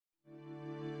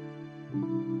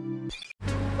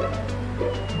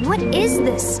What is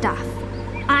this stuff?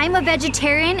 I'm a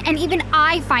vegetarian, and even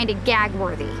I find it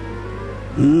gag-worthy.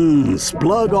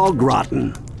 Splug au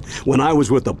gratin. When I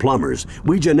was with the plumbers,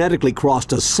 we genetically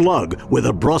crossed a slug with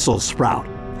a Brussels sprout.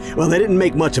 Well, they didn't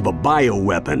make much of a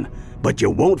bioweapon, but you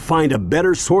won't find a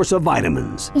better source of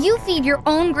vitamins. You feed your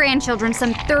own grandchildren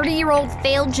some 30-year-old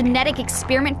failed genetic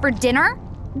experiment for dinner?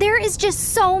 There is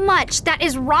just so much that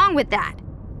is wrong with that.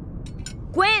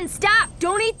 Gwen, stop!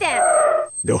 Don't eat them!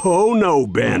 Oh no,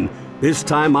 Ben. This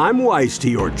time I'm wise to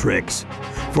your tricks.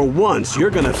 For once, you're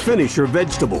gonna finish your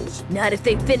vegetables. Not if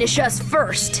they finish us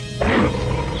first.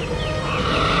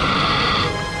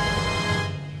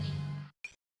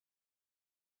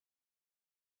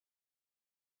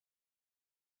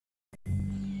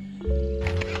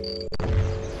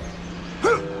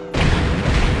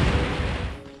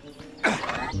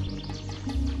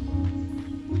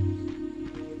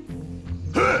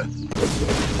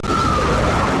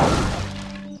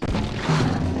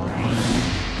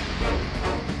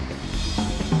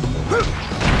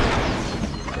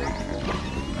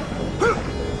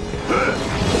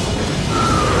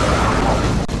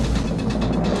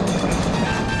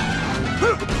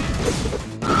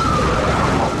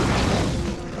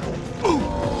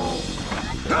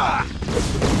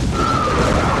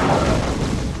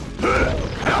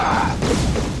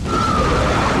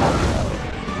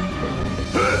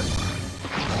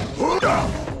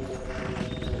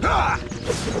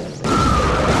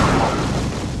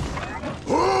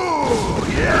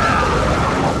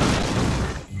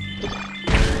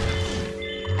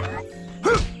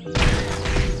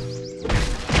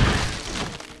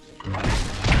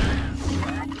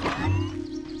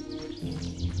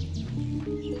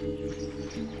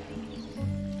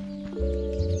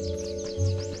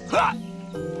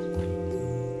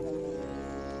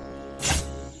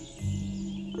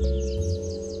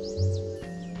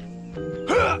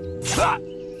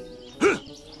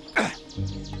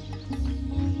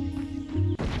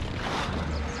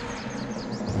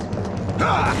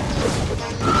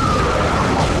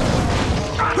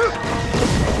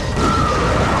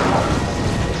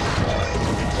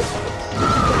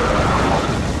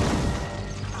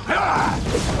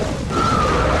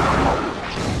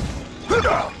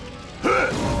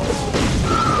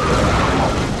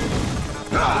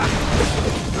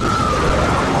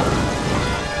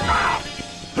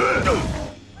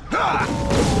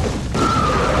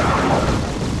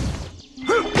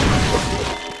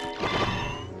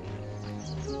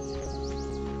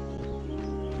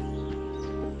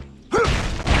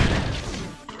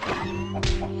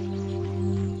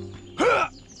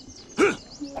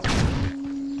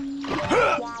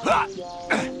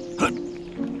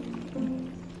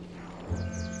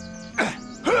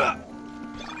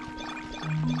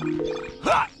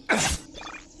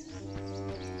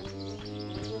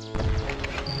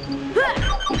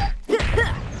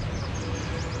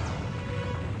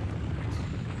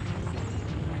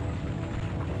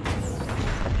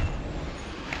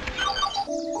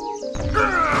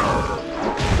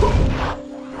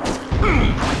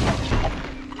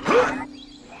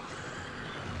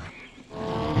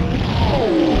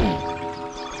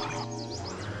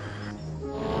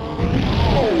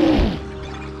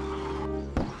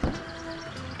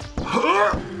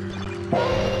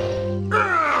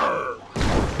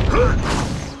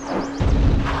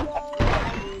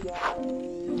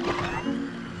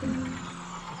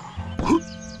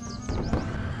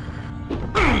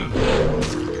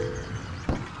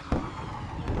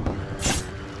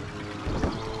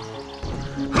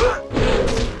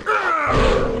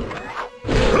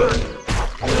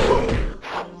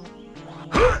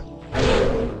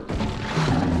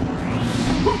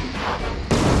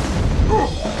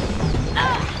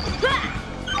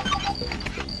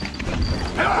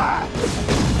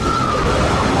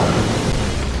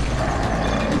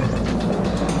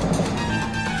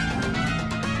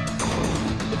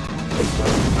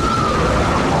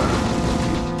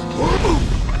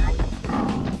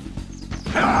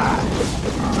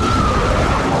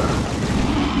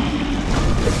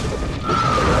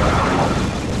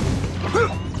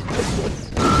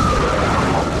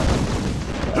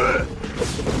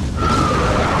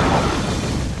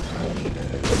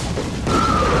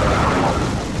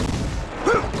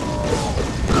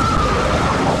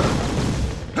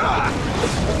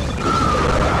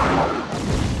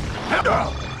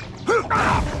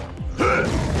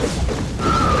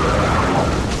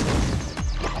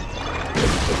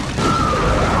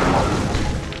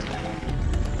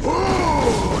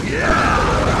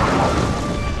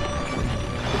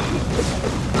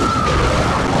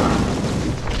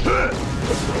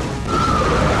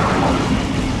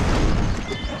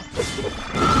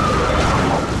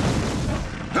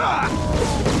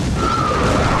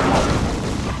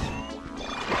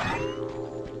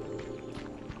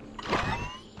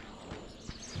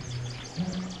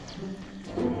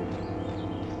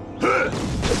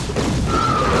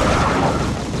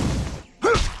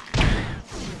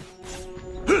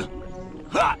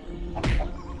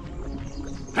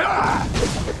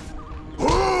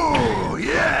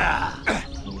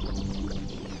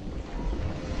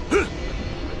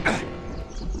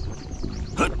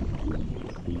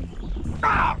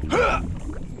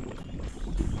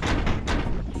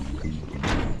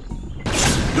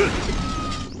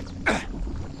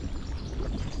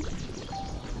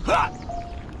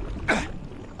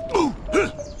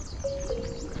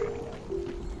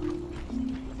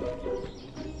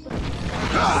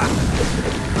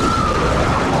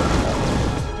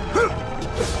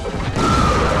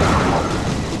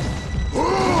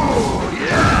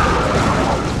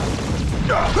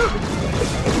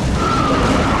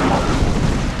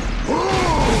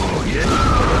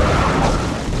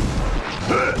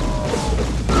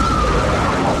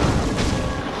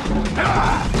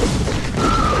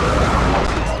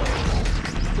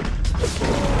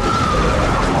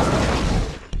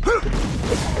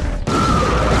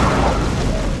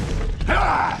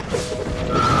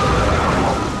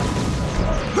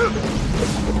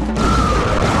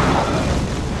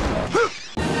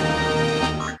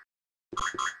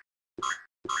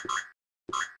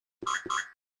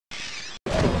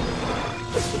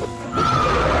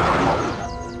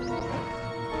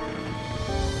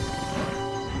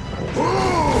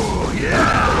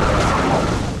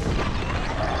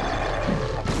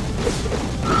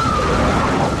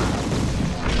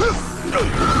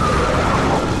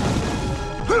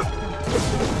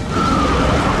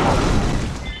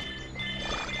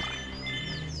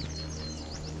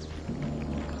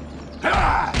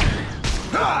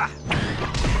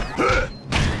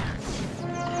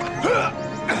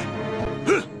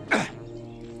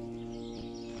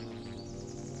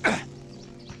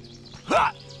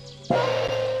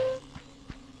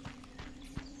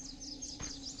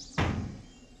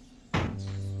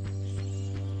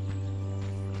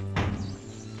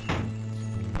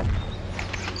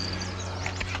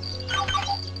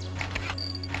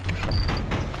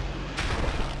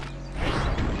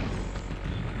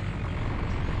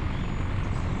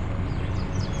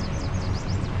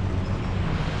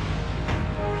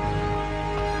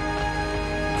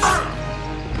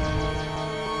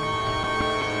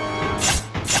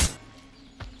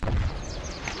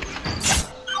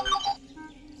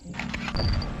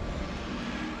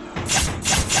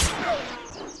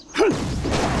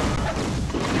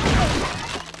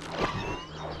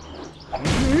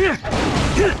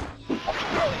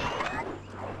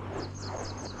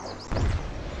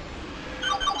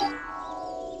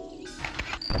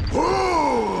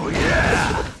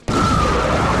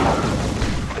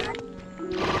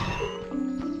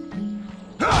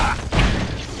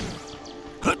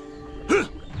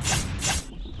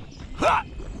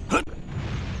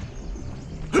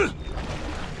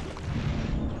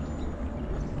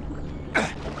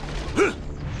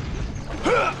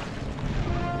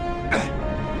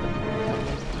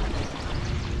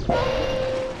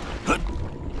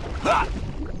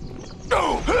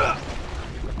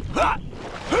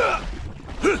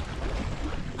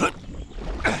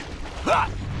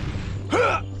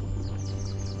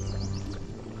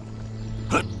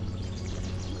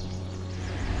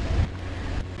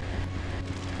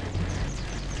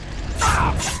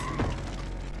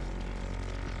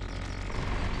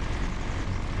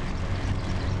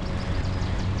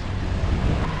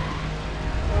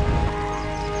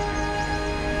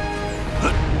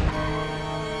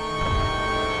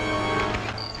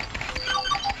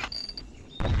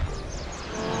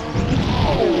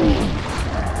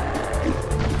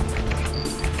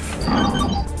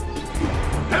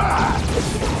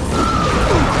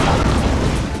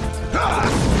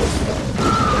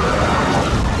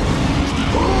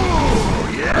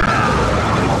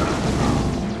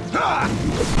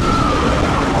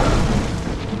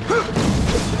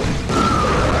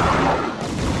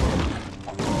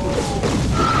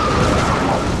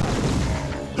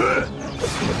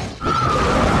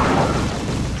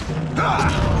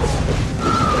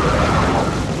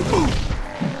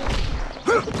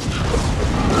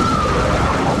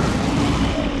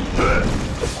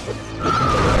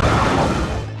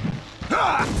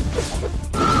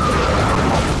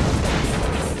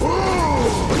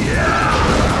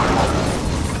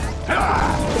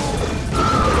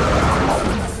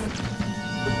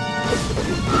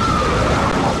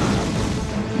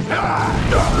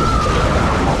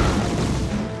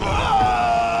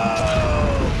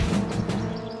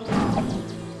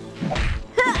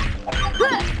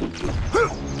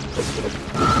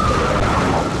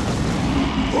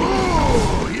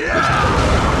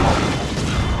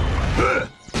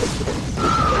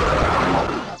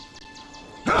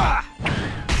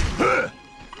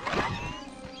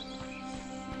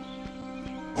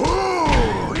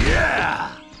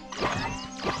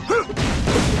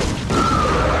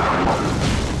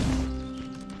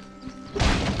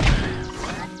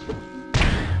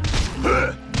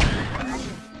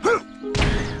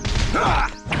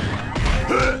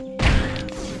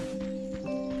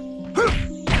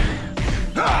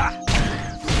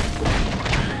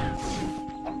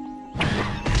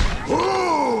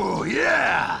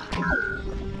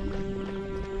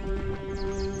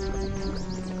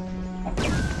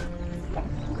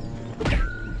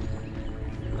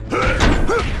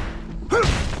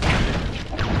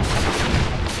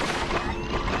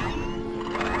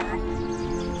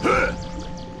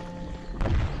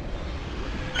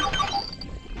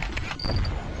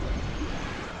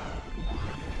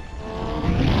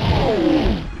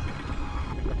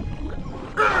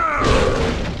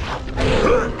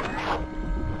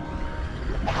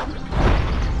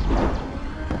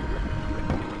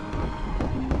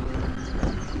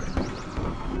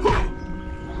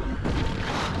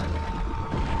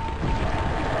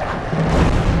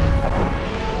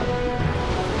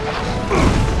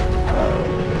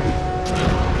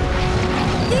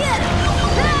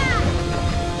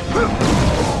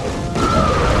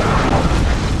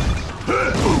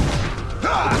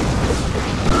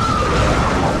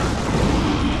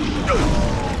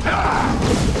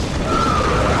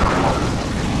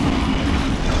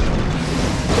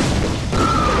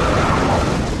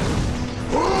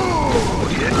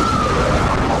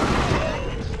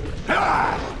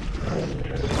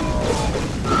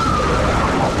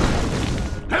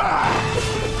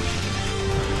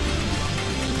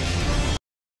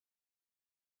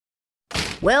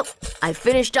 Well, I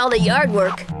finished all the yard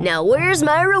work. Now where's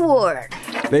my reward?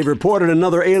 They've reported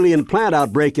another alien plant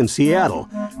outbreak in Seattle.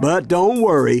 But don't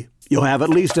worry, you'll have at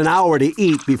least an hour to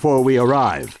eat before we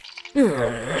arrive.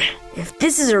 If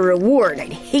this is a reward,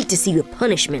 I'd hate to see the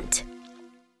punishment.